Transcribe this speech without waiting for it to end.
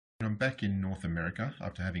back in North America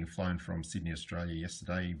after having flown from Sydney, Australia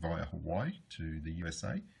yesterday via Hawaii to the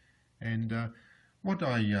USA. And what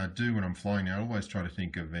I do when I'm flying now, I always try to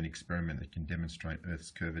think of an experiment that can demonstrate Earth's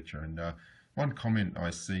curvature. And one comment I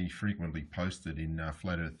see frequently posted in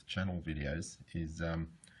Flat Earth channel videos is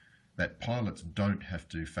that pilots don't have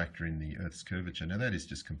to factor in the Earth's curvature. Now that is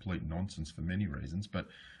just complete nonsense for many reasons, but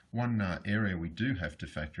one area we do have to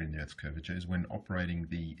factor in the Earth's curvature is when operating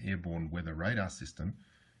the airborne weather radar system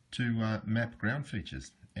to map ground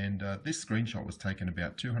features. And this screenshot was taken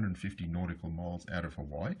about 250 nautical miles out of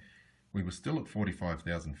Hawaii. We were still at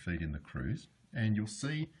 45,000 feet in the cruise, and you'll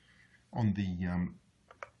see on the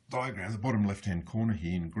diagram, the bottom left-hand corner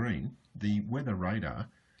here in green, the weather radar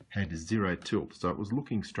had zero tilt, so it was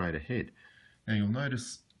looking straight ahead. Now you'll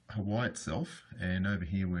notice Hawaii itself, and over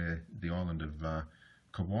here where the island of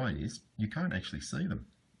Kauai is, you can't actually see them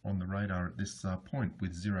on the radar at this point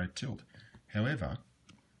with zero tilt. However,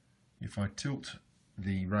 if I tilt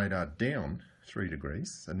the radar down 3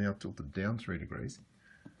 degrees, so now tilted down 3 degrees,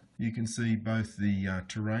 you can see both the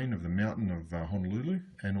terrain of the mountain of Honolulu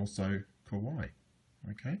and also Kauai.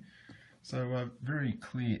 Okay, so very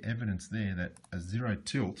clear evidence there that a zero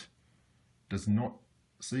tilt does not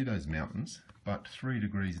see those mountains, but 3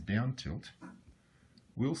 degrees down tilt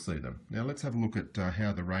will see them. Now let's have a look at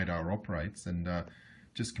how the radar operates and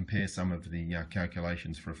just compare some of the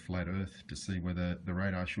calculations for a flat Earth to see whether the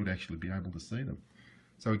radar should actually be able to see them.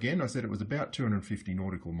 So again, I said it was about 250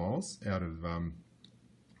 nautical miles out of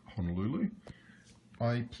Honolulu.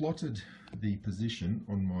 I plotted the position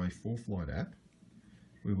on my ForeFlight app.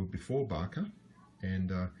 We were before Barker,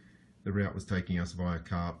 and the route was taking us via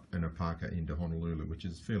Carp and Apaka into Honolulu, which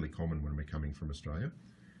is fairly common when we're coming from Australia.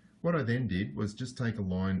 What I then did was just take a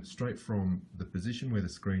line straight from the position where the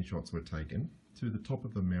screenshots were taken to the top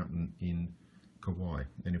of the mountain in Kauai.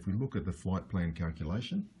 And if we look at the flight plan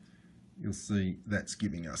calculation, you'll see that's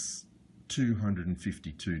giving us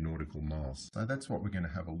 252 nautical miles. So that's what we're going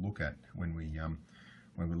to have a look at when we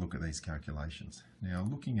look at these calculations. Now,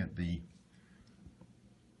 looking at the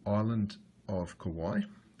island of Kauai,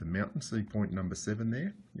 the mountain, see point number 7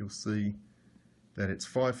 there, you'll see that it's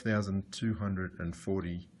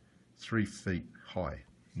 5,243 feet high.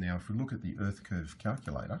 Now, if we look at the Earth curve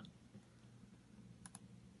calculator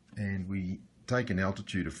and we take an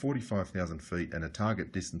altitude of 45,000 feet and a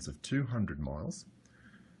target distance of 200 miles,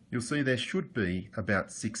 you'll see there should be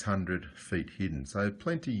about 600 feet hidden. So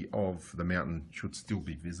plenty of the mountain should still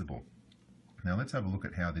be visible. Now let's have a look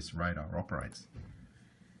at how this radar operates.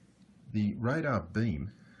 The radar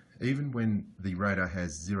beam, even when the radar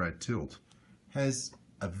has zero tilt, has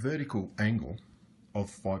a vertical angle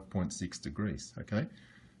of 5.6 degrees, okay?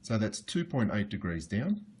 So that's 2.8 degrees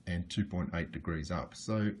down and 2.8 degrees up.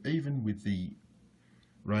 So even with the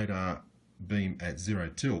radar beam at zero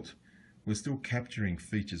tilt, we're still capturing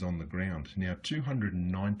features on the ground. Now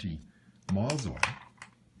 290 miles away,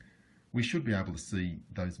 we should be able to see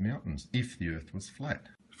those mountains if the Earth was flat.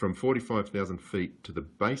 From 45,000 feet to the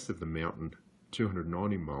base of the mountain,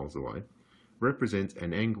 290 miles away, represents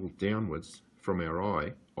an angle downwards from our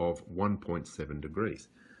eye of 1.7 degrees.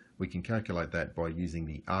 We can calculate that by using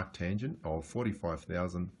the arctangent of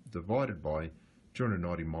 45,000 divided by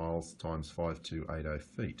 290 miles times 5280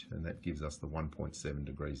 feet, and that gives us the 1.7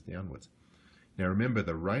 degrees downwards. Now remember,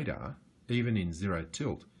 the radar, even in zero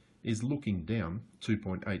tilt, is looking down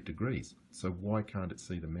 2.8 degrees. So why can't it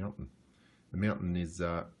see the mountain? The mountain is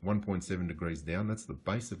 1.7 degrees down, that's the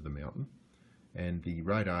base of the mountain, and the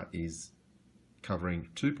radar is covering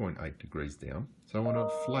 2.8 degrees down. So on a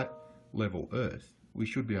flat level Earth, we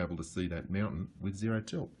should be able to see that mountain with zero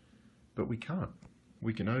tilt, but we can't.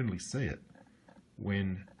 We can only see it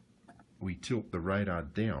when we tilt the radar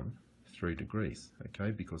down 3 degrees,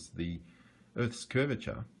 okay, because the Earth's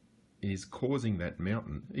curvature is causing that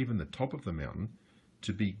mountain, even the top of the mountain,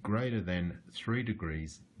 to be greater than 3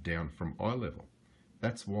 degrees down from eye level.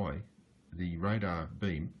 That's why the radar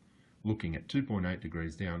beam looking at 2.8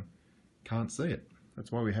 degrees down can't see it.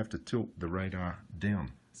 That's why we have to tilt the radar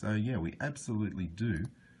down. So yeah, we absolutely do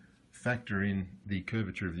factor in the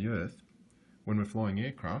curvature of the Earth when we're flying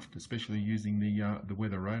aircraft, especially using the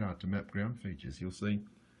weather radar to map ground features. You'll see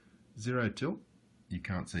zero tilt, you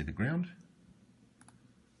can't see the ground.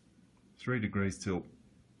 3 degrees tilt,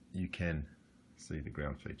 you can see the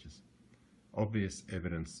ground features. Obvious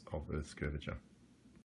evidence of Earth's curvature.